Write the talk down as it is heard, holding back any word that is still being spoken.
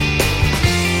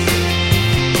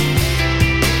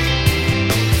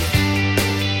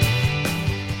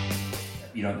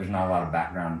of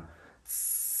background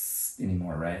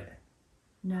anymore, right?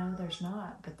 No, there's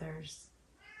not, but there's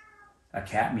a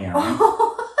cat meowing.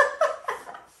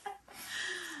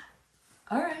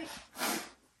 All right.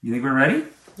 You think we're ready?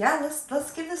 Yeah,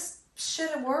 let's give this shit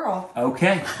a whirl.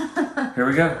 Okay. Here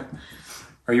we go.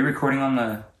 Are you recording on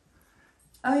the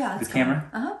camera?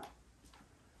 Uh-huh.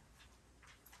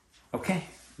 Okay.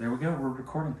 There we go. We're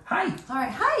recording. Hi. All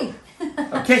right. Hi.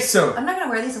 Okay, so I'm not going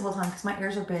to wear these the whole time because my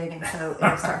ears are big and so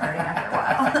it'll start hurting after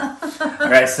a while. all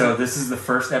right, so this is the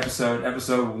first episode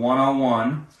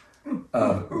 101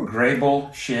 of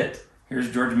Grable Shit.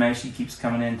 Here's Georgia May. She keeps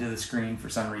coming into the screen for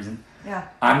some reason. Yeah.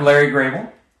 I'm Larry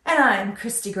Grable. And I'm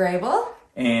Christy Grable.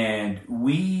 And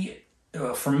we,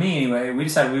 for me anyway, we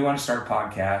decided we want to start a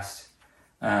podcast.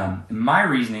 My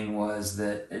reasoning was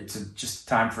that it's just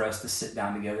time for us to sit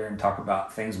down together and talk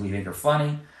about things we think are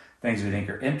funny, things we think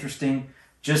are interesting,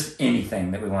 just anything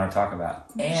that we want to talk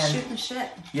about. And shoot the shit.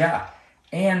 Yeah.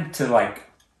 And to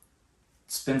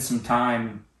spend some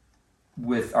time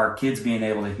with our kids being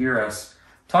able to hear us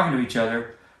talking to each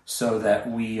other so that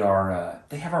we are,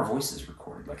 they have our voices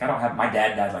recorded. My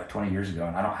dad died 20 years ago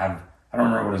and I don't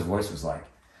remember what his voice was like.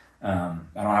 I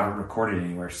don't have it recorded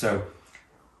anywhere. So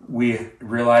we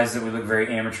realized that we look very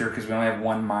amateur because we only have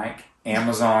one mic.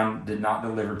 Amazon did not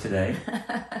deliver today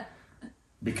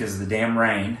because of the damn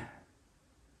rain.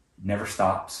 Never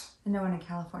stops. No one in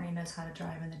California knows how to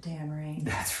drive in the damn rain.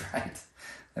 That's right.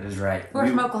 That is right. We're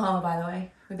from Oklahoma, by the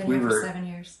way. We've been here for 7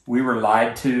 years. We were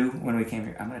lied to when we came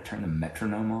here. I'm going to turn the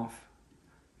metronome off.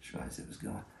 Just realized it was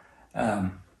going.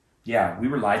 Yeah, we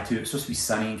were lied to. It's supposed to be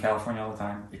sunny in California all the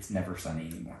time. It's never sunny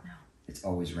anymore. No. It's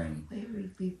always rainy.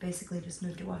 We basically just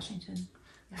moved to Washington.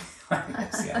 Yeah.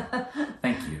 Yes, yeah.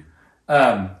 Thank you.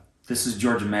 This is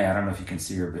Georgia May. I don't know if you can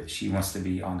see her, but she wants to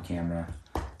be on camera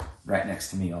right next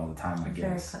to me all the time, I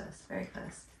guess. Very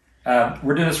close.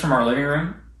 We're doing this from our living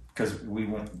room because we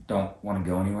don't want to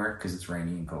go anywhere because it's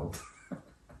rainy and cold.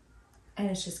 And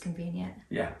it's just convenient.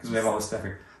 Yeah, because we have all this stuff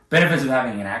here. Benefits of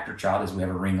having an actor child is we have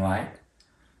a ring light.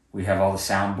 We have all the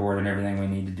soundboard and everything we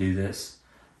need to do this.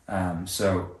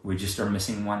 So we just are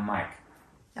missing one mic.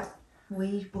 Yep.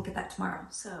 We will get that tomorrow.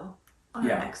 So on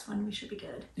our next one, we should be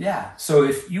good. Yeah. So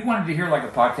if you wanted to hear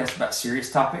a podcast about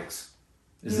serious topics,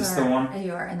 is this the one?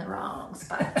 You are in the wrong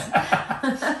spot.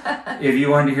 If you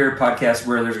wanted to hear a podcast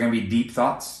where there's going to be deep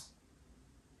thoughts.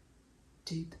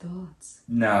 Deep thoughts.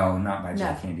 No, not by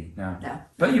Jack Candy. No.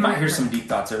 But you might hear some deep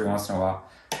thoughts every once in a while.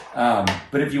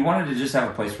 But if you wanted to just have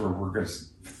a place where we're going to,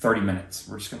 30 minutes,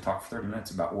 we're just going to talk for 30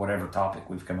 minutes about whatever topic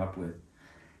we've come up with.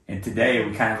 And today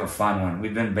we kind of have a fun one.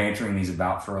 We've been bantering these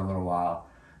about for a little while.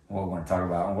 What we want to talk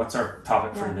about. And what's our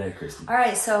topic for today, Christy? All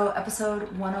right, so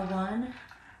episode 101. Do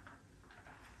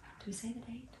we say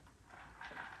the date?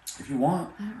 If you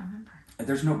want. I don't remember.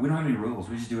 We don't have any rules.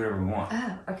 We just do whatever we want.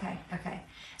 Oh, okay.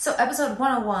 So episode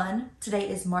 101, today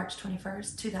is March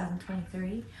 21st,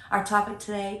 2023. Our topic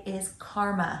today is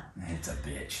karma. It's a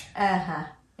bitch. Uh-huh.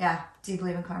 Yeah. Do you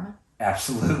believe in karma?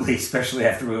 Absolutely, especially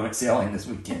after we went sailing this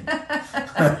weekend.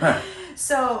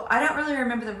 So I don't really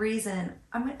remember the reason.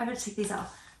 I'm going to take these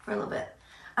off for a little bit.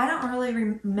 I don't really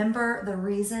remember the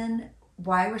reason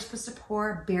why we're supposed to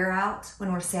pour beer out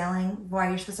when we're sailing. Why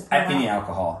you're supposed to pour any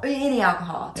alcohol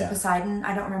to Poseidon.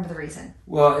 I don't remember the reason.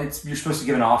 Well, you're supposed to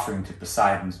give an offering to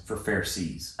Poseidon for fair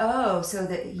seas. Oh, so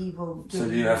that he will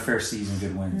give you have fair seas and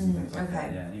good winds and things like okay.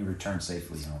 that. Yeah, and you return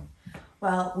safely home.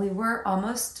 Well, we were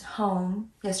almost home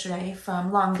yesterday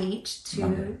from Long Beach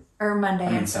to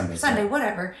Monday. Sunday,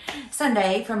 whatever.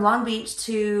 Sunday from Long Beach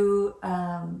to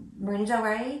Marina Del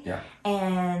Rey. Yeah.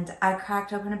 And I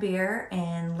cracked open a beer,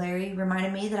 and Larry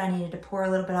reminded me that I needed to pour a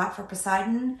little bit out for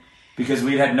Poseidon. Because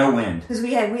we had no wind. Because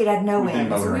we had no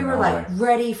wind. So we were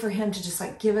ready for him to just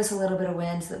give us a little bit of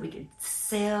wind so that we could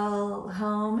sail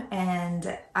home.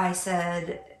 And I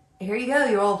said, "Here you go,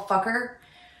 you old fucker."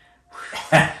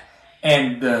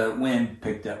 And the wind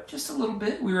picked up just a little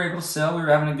bit. We were able to sail. We were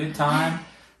having a good time.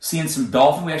 Seeing some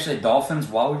dolphins. We actually had dolphins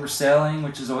while we were sailing,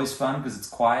 which is always fun because it's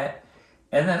quiet.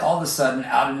 And then all of a sudden,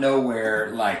 out of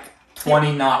nowhere,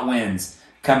 20 knot winds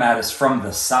come at us from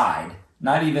the side.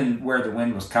 Not even where the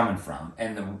wind was coming from.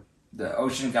 And the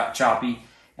ocean got choppy.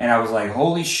 And I was like,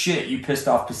 holy shit, you pissed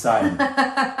off Poseidon.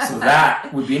 So that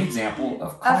would be an example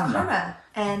of karma.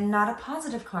 And not a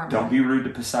positive karma. Don't be rude to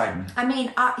Poseidon. I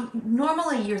mean,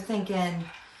 normally you're thinking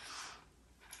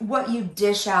what you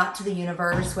dish out to the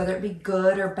universe, whether it be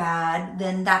good or bad,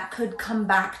 then that could come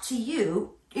back to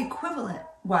you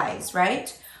equivalent-wise,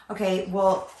 right? Okay,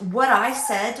 well, what I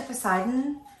said to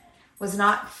Poseidon was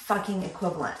not fucking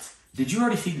equivalent. Did you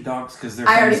already feed the dogs? Because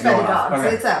I already fed the dogs.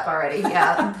 Okay. It's up already.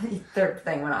 Yeah, their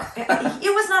thing went off. It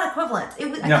was not equivalent.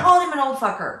 It was. No. I called him an old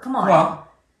fucker. Come on. Well,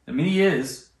 I mean, he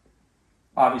is,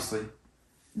 obviously.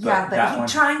 But he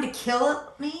trying to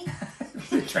kill me.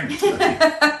 Trying to kill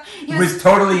you. He was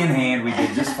totally in hand. We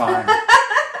did just fine.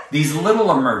 These little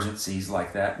emergencies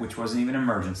like that, which wasn't even an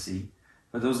emergency,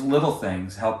 but those little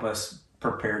things help us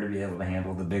prepare to be able to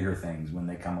handle the bigger things when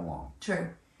they come along. True.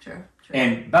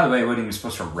 And by the way, it wasn't even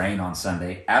supposed to rain on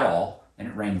Sunday at all, and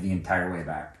it rained the entire way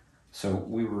back. So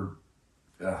we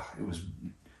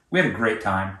had a great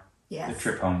time. Yes. The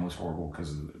trip home was horrible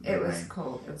because of the rain. It was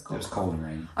cold. It was cold and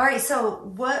rainy. All right.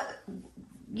 So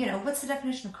what's the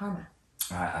definition of karma?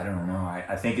 I don't know.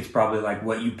 I think it's probably like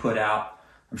what you put out.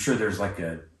 I'm sure there's like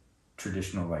a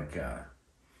traditional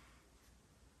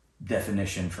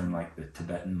definition from like the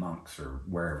Tibetan monks or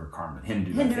wherever karma.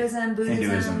 Hinduism,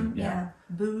 Buddhism. Yeah.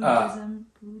 Buddhism.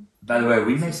 By the way,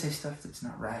 we may say stuff that's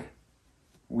not right.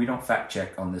 We don't fact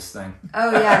check on this thing.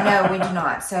 Oh yeah, no, we do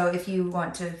not. So if you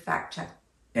want to fact check,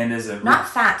 and not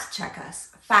fact check us,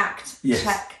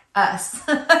 check us.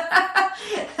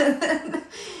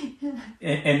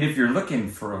 And if you're looking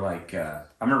for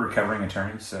I'm a recovering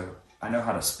attorney, so I know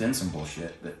how to spin some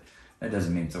bullshit, but that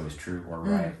doesn't mean it's always true or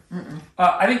right.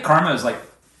 I think karma is I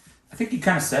think you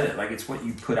kind of said it, like it's what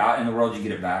you put out in the world, you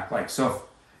get it back. Like, so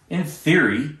in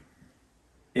theory,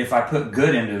 if I put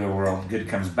good into the world, good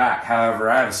comes back. However,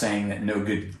 I have a saying that no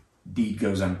good deed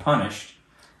goes unpunished.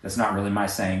 That's not really my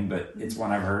saying, but it's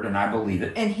one I've heard and I believe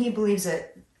it. And he believes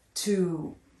it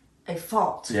to a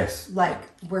fault. Yes. Like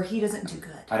where he doesn't do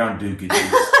good. I don't do good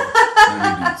deeds. No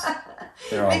good deeds.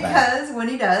 They're all bad. Because when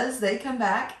he does, they come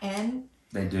back and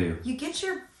they do. You get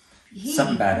your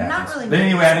something bad happens. Not really. But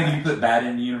anyway, I think if you put bad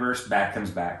in the universe, bad comes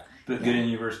back. Put good in the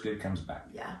universe, good comes back.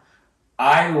 Yeah.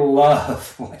 I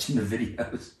love watching the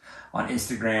videos on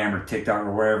Instagram or TikTok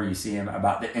or wherever you see them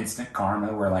about the instant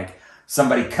karma where like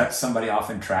somebody cuts somebody off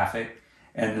in traffic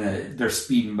and they're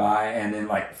speeding by and then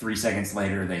like 3 seconds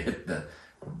later they hit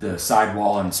the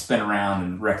sidewall and spin around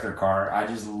and wreck their car. I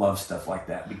just love stuff like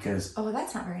that because... Oh,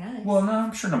 that's not very nice. Well, no,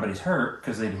 I'm sure nobody's hurt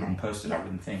because they wouldn't post it, I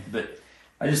wouldn't think. But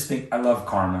I just think I love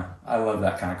karma. I love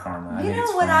that kind of karma. You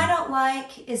know what I don't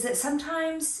like is that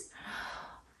sometimes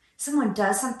someone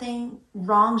does something,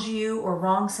 wrongs you or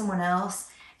wrongs someone else,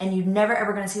 and you're never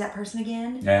ever going to see that person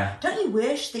again. Yeah. Don't you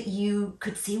wish that you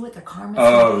could see what their karma is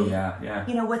going to be? Yeah.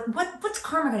 You know, what's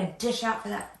karma going to dish out for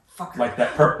that fucker? Like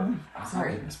that purple?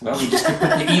 Sorry. Well, we just could put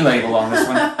the E label on this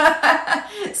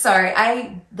one.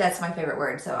 Sorry, that's my favorite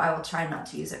word, so I will try not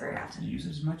to use it very often. Use it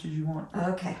as much as you want.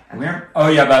 Okay. Oh,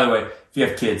 yeah, by the way, if you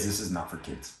have kids, this is not for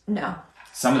kids. No.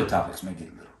 Some of the topics may get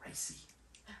a little racy.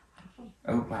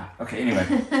 Oh, wow. Okay, anyway.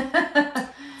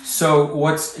 So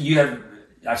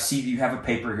I see you have a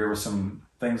paper here with some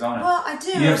things on it. Well, I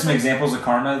do. Do you have some examples of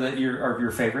karma that are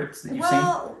your favorites that you've seen?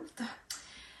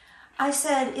 I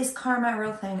said, is karma a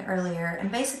real thing earlier?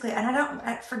 And basically,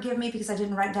 and forgive me because I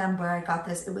didn't write down where I got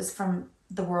this. It was from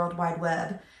the World Wide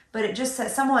Web. But it just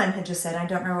said, someone had just said, I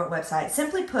don't remember what website.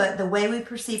 Simply put, the way we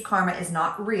perceive karma is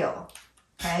not real.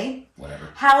 Okay? Whatever.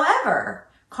 However,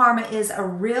 karma is a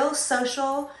real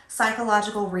social,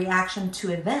 psychological reaction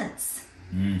to events.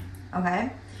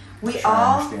 Okay?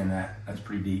 I understand that. That's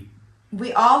pretty deep.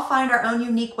 We all find our own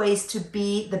unique ways to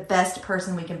be the best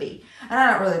person we can be. And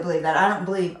I don't really believe that.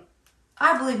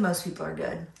 I believe most people are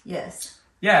good. Yes.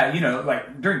 Yeah,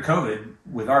 like during COVID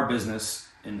with our business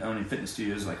and owning fitness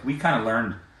studios, like we kind of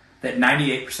learned that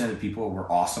 98% of the people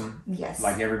were awesome. Yes.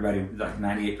 Like everybody, like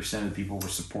 98% of the people were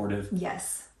supportive.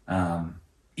 Yes.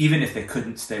 Even if they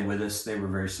couldn't stay with us, they were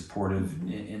very supportive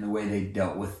in the way they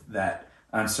dealt with that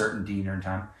uncertainty during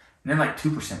time. And then like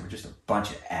 2% were just a bunch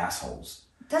of assholes.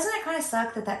 Doesn't it kind of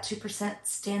suck that 2%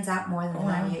 stands out more than the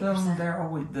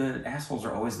 98%? The assholes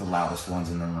are always the loudest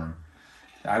ones in the room.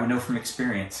 I would know from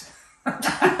experience. But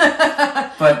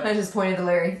I just pointed to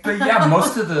Larry. But yeah,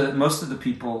 most of the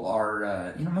people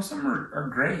are, most of them are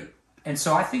great. And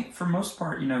so I think for most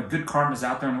part, good karma's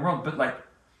out there in the world. But like,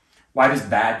 why does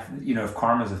if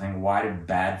karma's a thing, why do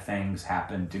bad things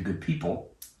happen to good people?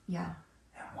 Yeah.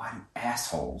 And why do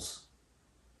assholes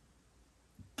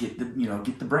get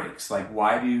the breaks? Like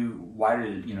why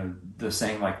do the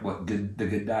saying like the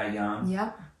good die young?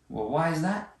 Yep. Well, why is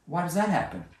that? Why does that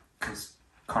happen? Because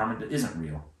karma isn't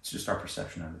real. It's just our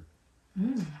perception of it.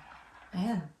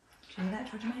 Man, did you hear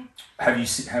that, Georgia May?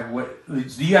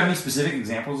 Do you have any specific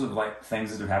examples of like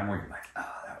things that have happened where you're like,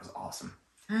 oh, that was awesome?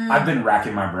 I've been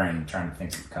racking my brain trying to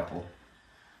think of a couple.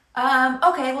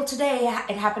 Okay, well today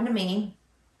it happened to me.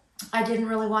 I don't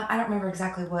remember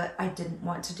exactly what I didn't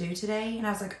want to do today. And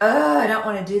I was like, oh, I don't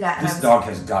want to do that. And This dog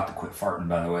has got to quit farting,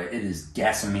 by the way. It is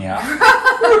gassing me out.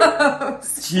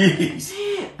 Jeez.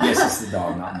 Yes, it's the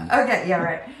dog, not me. Okay, yeah,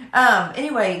 right.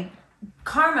 Anyway,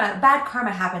 bad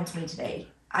karma happened to me today.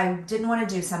 I didn't want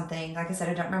to do something. Like I said,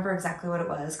 I don't remember exactly what it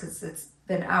was because it's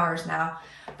been hours now.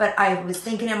 But I was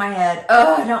thinking in my head,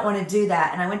 oh, I don't want to do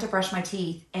that. And I went to brush my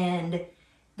teeth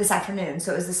this afternoon.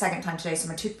 So it was the second time today. So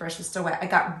my toothbrush was still wet. I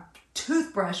got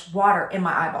toothbrush water in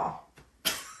my eyeball.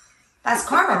 That's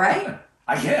karma, right?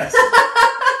 I guess.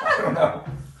 I don't know.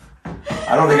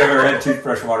 I don't think I've ever had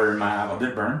toothbrush water in my eyeball. Did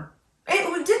it burn?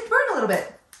 It did burn a little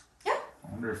bit. Yeah.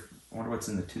 I wonder what's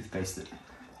in the toothpaste that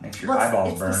makes your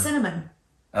eyeballs burn. It's the cinnamon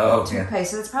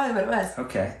toothpaste, so that's probably what it was.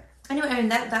 Okay. Anyway, I mean,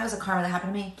 that was a karma that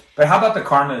happened to me. But how about the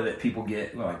karma that people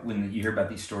get, like when you hear about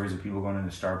these stories of people going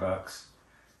into Starbucks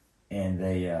and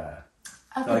they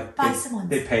buy someone.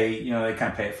 They pay, they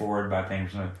kind of pay it forward by paying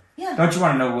for something. Yeah. Don't you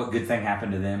want to know what good thing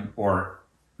happened to them, or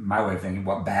my way of thinking,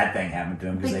 what bad thing happened to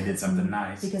them because they did something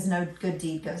nice? Because no good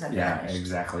deed goes unpunished. Yeah,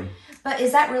 exactly. But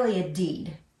is that really a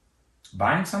deed?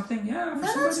 Buying something? Yeah.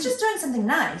 No, it's just doing something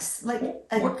nice. Like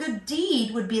a good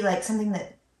deed would be like something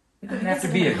that. It doesn't have to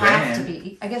be a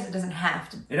grand. I guess it doesn't have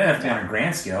to. It doesn't have to be on a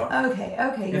grand scale. Okay.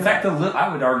 In fact,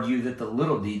 I would argue that the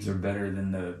little deeds are better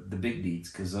than the big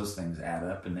deeds because those things add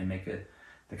up and they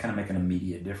kind of make an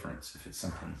immediate difference if it's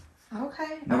something.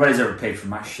 Okay. Nobody's ever paid for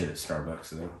my shit at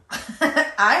Starbucks though.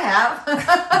 I have.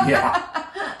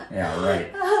 Yeah,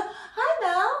 right. Hi,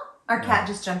 Mel. Our cat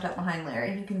just jumped up behind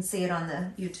Larry. You can see it on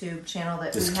the YouTube channel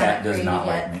that this we cat haven't does not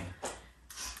created like yet. me.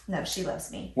 No, she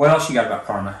loves me. What else you got about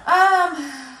karma?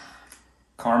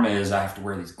 Karma is I have to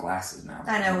wear these glasses now.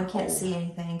 I know we can't see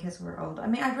anything because we're old. I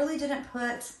mean, I really didn't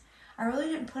put a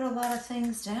lot of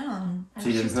things down. So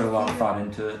you didn't put a lot of thought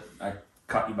into it. I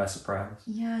caught you by surprise.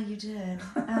 Yeah, you did.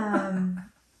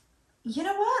 You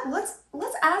know what?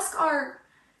 Let's ask our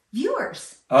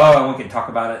viewers. Oh, and we can talk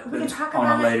about it. We can talk on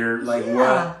about a later. it. Like yeah.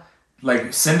 what?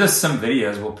 Like send us some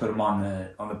videos. We'll put them on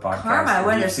the podcast. Karma,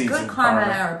 whether it's good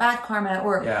karma or bad karma,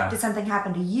 or Yeah. did something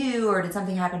happen to you, or did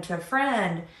something happen to a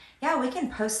friend? Yeah, we can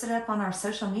post it up on our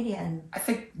social media. And I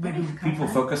think maybe people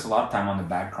focus a lot of time on the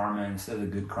bad karma instead of the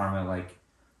good karma. Like,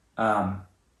 I'm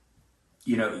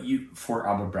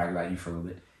gonna brag about you for a little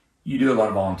bit. You do a lot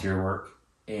of volunteer work,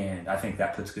 and I think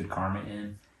that puts good karma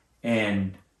in.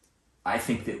 And I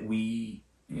think that we,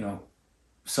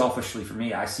 selfishly for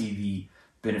me, I see the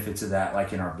benefits of that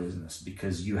like in our business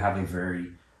because you have a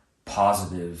very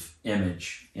positive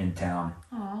image in town.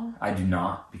 Aww. I do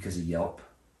not because of Yelp.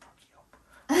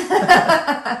 No,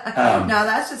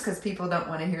 that's just because people don't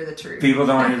want to hear the truth. People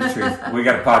don't want to hear the truth. We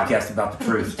got a podcast about the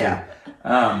truth too. Yeah.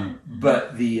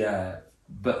 But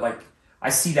like I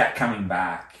see that coming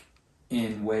back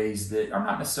in ways that are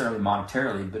not necessarily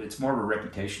monetarily, but it's more of a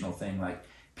reputational thing. Like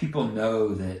people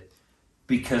know that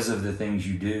because of the things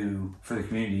you do for the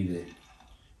community that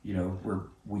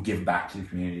we give back to the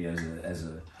community as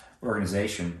a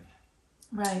organization.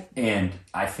 Right. And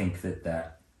I think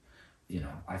that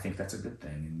I think that's a good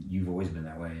thing, and you've always been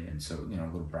that way, and so, a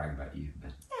little brag about you.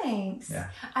 But, thanks. Yeah.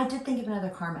 I did think of another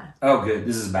karma. Oh, good.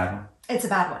 This is a bad one? It's a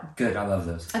bad one. Good. I love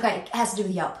those. Okay, it has to do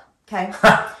with Yelp, okay?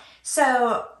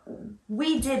 So,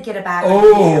 we did get a bad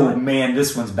review. Oh, man,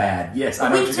 this one's bad. Yes, I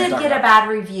know We what you're did talking get a about. bad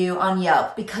review on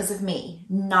Yelp because of me,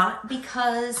 not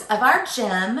because of our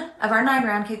gym, of our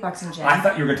 9-round kickboxing gym. I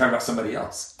thought you were going to talk about somebody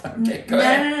else. Okay, go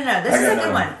ahead. No. This is a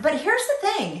good one. But here's the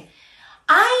thing.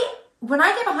 When I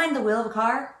get behind the wheel of a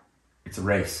car, It's a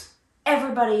race.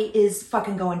 everybody is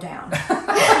fucking going down.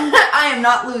 I am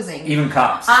not losing. Even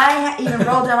cops. I even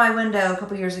rolled down my window a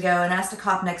couple years ago and asked a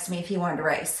cop next to me if he wanted to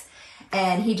race.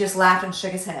 And he just laughed and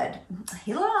shook his head.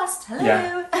 He lost. Hello.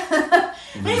 Yeah.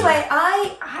 Anyway,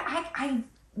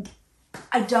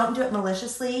 I don't do it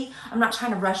maliciously. I'm not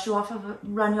trying to run you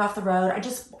off the road. I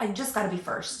just got to be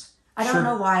first. I don't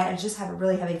know why. I just have a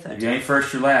really heavy foot. If you ain't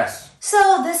first, you're last.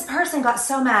 So this person got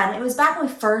so mad. It was back when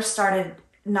we first started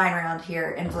 9-round here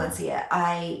in Valencia.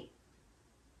 I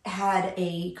had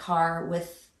a car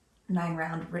with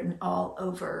 9-round written all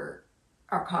over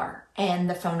our car, and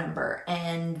the phone number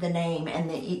and the name and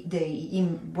the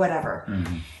whatever.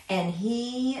 Mm-hmm. And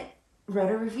he wrote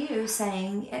a review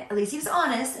saying, at least he was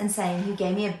honest, and saying he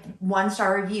gave me a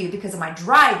 1-star review because of my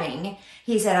driving.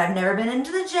 He said, I've never been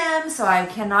into the gym, so I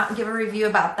cannot give a review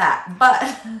about that.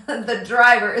 But the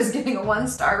driver is giving a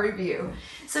 1-star review.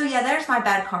 So yeah, there's my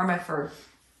bad karma for,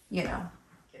 get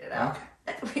it out.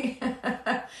 Okay.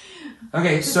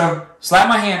 Okay, so slap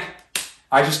my hand.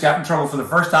 I just got in trouble for the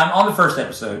first time on the first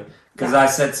episode because I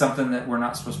said something that we're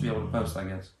not supposed to be able to post, I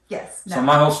guess. Yes. So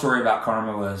my whole story about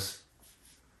karma was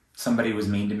somebody was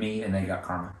mean to me and they got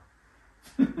karma.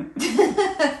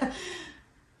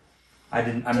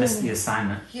 I missed the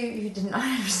assignment. You did not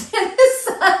understand the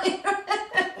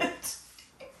assignment.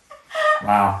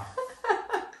 Wow.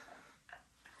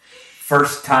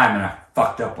 First time and I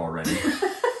fucked up already. You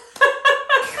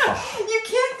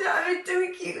can't do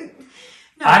it.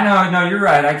 No. I know, no, you're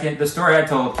right. I can't. The story I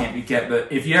told can't be kept.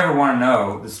 But if you ever want to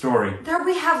know the story,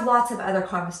 We have lots of other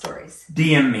karma stories.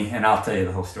 DM me and I'll tell you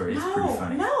the whole story. It's pretty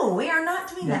funny. No, we are not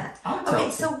doing that. I'll tell Okay,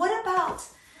 you. so what about?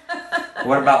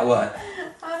 What about what?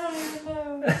 I don't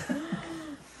even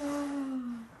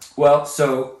know. Well,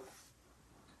 so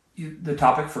the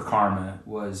topic for karma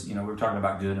was, we were talking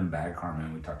about good and bad karma,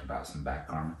 and we talked about some bad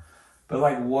karma. But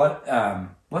like what?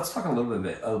 Let's talk a little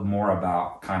bit more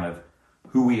about kind of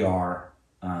who we are.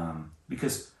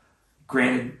 Because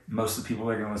granted, most of the people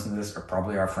that are going to listen to this are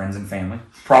probably our friends and family.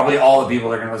 Probably all the people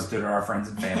that are going to listen to it are our friends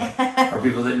and family, or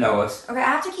people that know us. Okay, I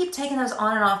have to keep taking those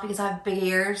on and off because I have big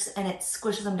ears and it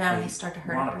squishes them down and they start to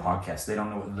hurt. We're on a podcast. They don't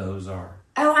know what those are.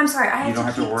 Oh, I'm sorry. You don't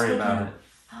have to worry about it.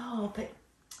 Oh, but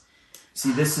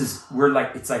See, it's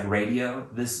like radio.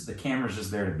 The camera's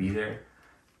just there to be there.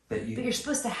 But you're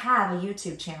supposed to have a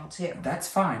YouTube channel too. That's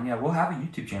fine. Yeah, we'll have a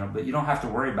YouTube channel, but you don't have to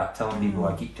worry about telling people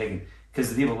I keep taking, because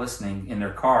the people listening in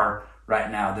their car right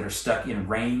now that are stuck in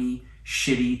rainy,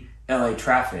 shitty LA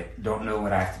traffic don't know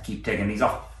what I have to keep taking these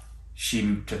off.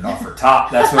 She took off her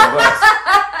top. That's what it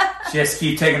was. She has to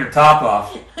keep taking her top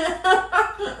off.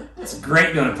 It's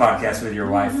great doing a podcast with your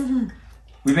wife.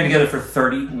 We've been together for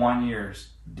 31 years.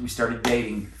 We started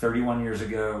dating 31 years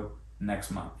ago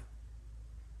next month.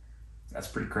 That's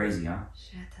pretty crazy, huh?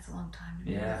 Shit, that's a long time to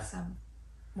be Yeah. with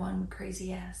one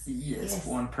crazy ass. Yes,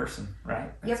 one person,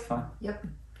 right? That's Yep. fun. Yep.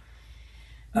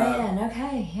 Man,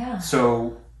 okay, yeah.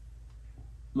 So,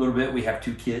 a little bit, we have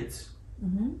 2 kids.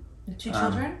 Mm-hmm. The 2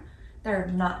 children. They're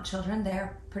not children.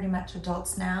 They're pretty much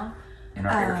adults now. And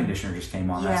our air conditioner just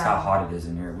came on. That's yeah. how hot it is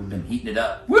in here. We've been heating it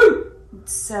up. Woo!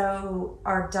 So,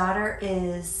 our daughter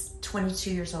is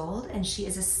 22 years old, and she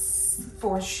is a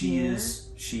fourth year.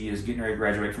 She is getting ready to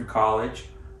graduate from college.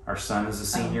 Our son is a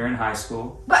senior in high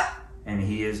school. But And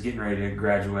he is getting ready to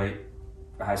graduate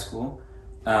high school.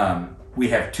 We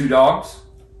have 2 dogs.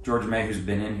 George May, who's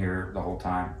been in here the whole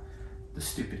time. The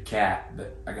stupid cat.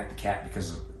 But I got the cat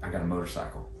because I got a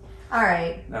motorcycle. all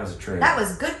right, That was a trade. that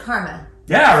was good karma.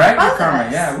 Yeah, right? Both Good karma. of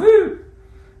us. Yeah, woo!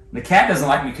 The cat doesn't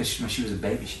like me because when she was a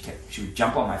baby, she would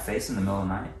jump on my face in the middle of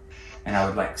the night. And I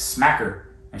would like smack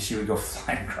her and she would go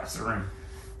flying across the room.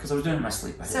 Because I was doing it in my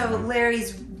sleep. So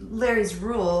Larry's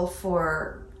rule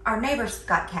for our neighbors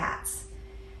got cats.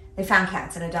 They found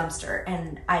cats in a dumpster,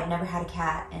 and I'd never had a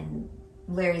cat, and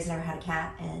Larry's never had a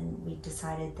cat, and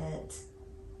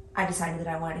I decided that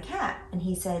I wanted a cat, and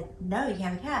he said, "No, you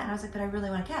can't have a cat." And I was like, "But I really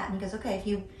want a cat." And he goes, "Okay, if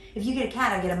you get a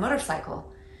cat, I get a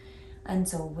motorcycle." And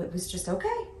so it was just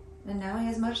okay. And now he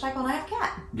has a motorcycle, and I have a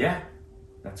cat. Yeah,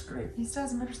 that's great. He still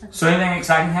has a motorcycle. So anything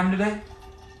exciting happened today?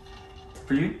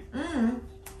 For you?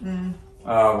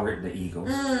 We're at the Eagles.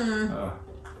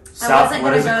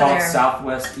 What is it called? There.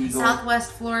 Southwest Eagles?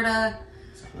 Southwest Florida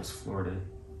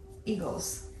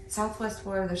Eagles. Southwest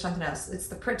Florida, there's something else. It's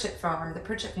the Pritchett farm, the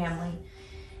Pritchett family.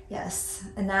 Yes,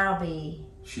 and that'll be...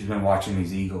 She's been watching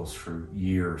these Eagles for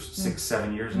years, 6,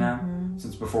 7 years now,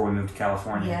 since before we moved to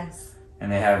California. Yes.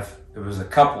 And it was a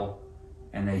couple,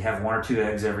 and they have 1 or 2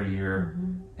 eggs every year,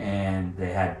 and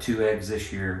they had 2 eggs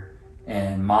this year,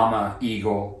 and Mama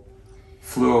Eagle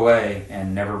flew away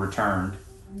and never returned.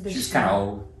 She's kind of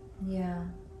old. Yeah.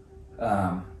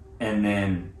 And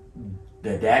then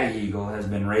the daddy eagle has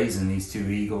been raising these 2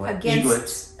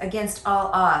 eaglets. Against all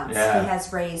odds, Yeah. he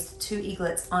has raised 2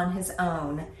 eaglets on his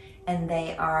own, and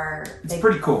they are... It's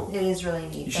pretty cool. It is really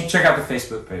neat. You should check out the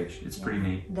Facebook page. It's pretty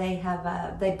neat. They have,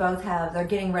 they're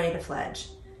getting ready to fledge.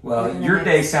 Well, your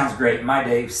day sounds great. My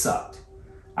day sucked.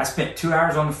 I spent 2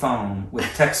 hours on the phone with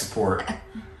tech support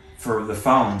for the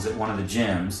phones at one of the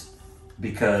gyms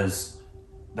because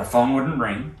the phone wouldn't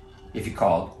ring if you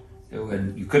called.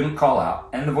 You couldn't call out,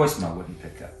 and the voicemail wouldn't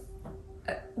pick up.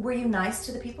 Were you nice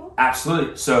to the people?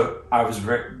 Absolutely. So I was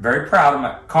very, very proud of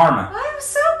my karma. I'm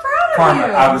so proud of Karma.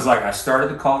 you. I was like, I started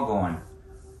the call going,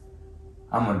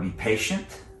 I'm going to be patient.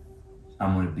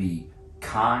 I'm going to be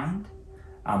kind.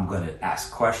 I'm going to ask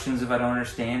questions if I don't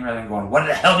understand, rather than going, what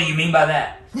the hell do you mean by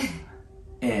that?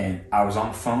 And I was on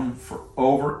the phone for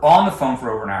over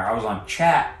an hour. I was on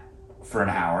chat for an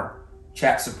hour,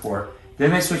 chat support. Then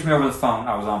they switched me over to the phone.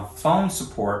 I was on phone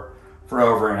support for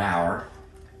over an hour.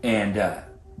 And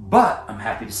but I'm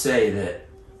happy to say that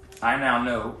I now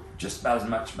know just about as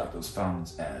much about those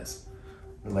phones as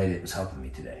the lady that was helping me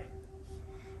today.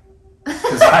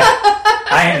 Because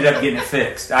I I ended up getting it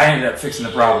fixed. I ended up fixing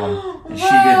the problem, and she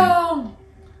didn't. Wow.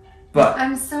 But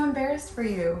I'm so embarrassed for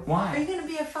you. Why? Are you going to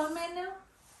be a phone man now?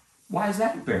 why is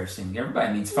that embarrassing?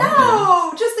 Everybody needs phone man.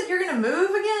 No, just that you're going to move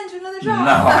again to another job.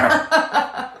 No,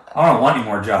 I don't want any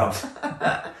more jobs.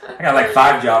 I got like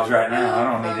 5 jobs right now.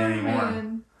 I don't need any more.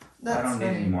 I don't need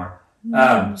any more.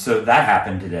 So that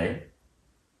happened today.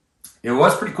 It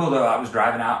was pretty cool though. I was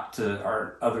driving out to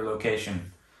our other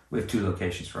location. We have 2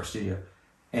 locations for our studio.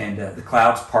 And the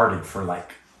clouds parted for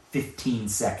like 15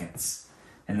 seconds.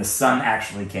 And the sun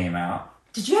actually came out.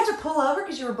 Did you have to pull over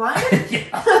because you were blinded?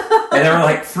 Yeah. And there were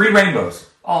like 3 rainbows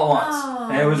all at once. Oh.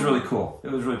 And it was really cool.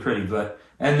 It was really pretty.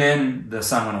 And then the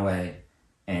sun went away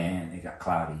and it got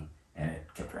cloudy and it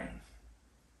kept raining.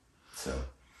 So,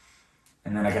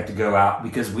 and then I got to go out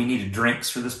because we needed drinks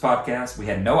for this podcast. We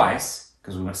had no ice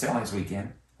because we went sailing this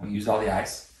weekend. We used all the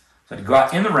ice. So I had to go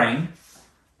out in the rain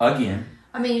again.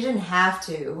 I mean, you didn't have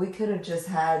to. We could have just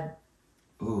had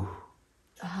Ooh.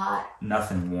 hot.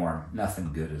 Nothing warm.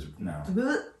 Nothing good as no.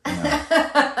 No.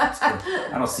 I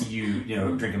don't see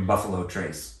you drinking Buffalo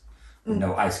Trace with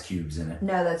no ice cubes in it.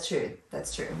 No, that's true.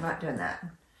 That's true. I'm not doing that.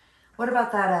 What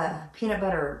about that peanut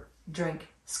butter drink?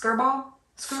 Screwball?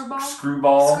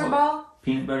 Screwball.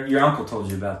 Peanut butter. Your uncle told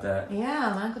you about that.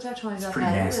 Yeah, my Uncle Joe told me about Pretty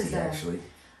that. nasty, actually.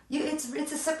 It's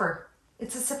a sipper.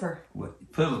 It's a sipper.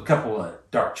 Put a couple of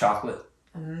dark chocolate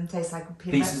Tastes like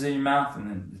peanut pieces in your mouth,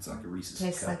 and then it's like a Reese's cup.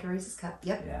 Tastes like a Reese's cup.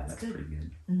 Yep. Yeah, that's good. pretty good.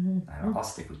 Mm-hmm. I'll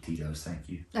stick with Tito's, thank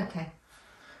you. Okay.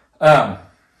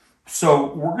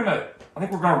 So I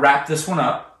think we're gonna wrap this one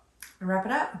up. Wrap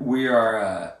it up.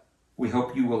 We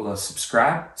hope you will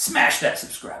subscribe. Smash that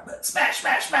subscribe button. Smash.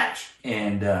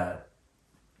 And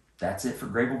that's it for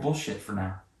Grable Bullshit for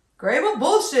now. Grable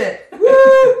bullshit.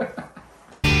 Woo!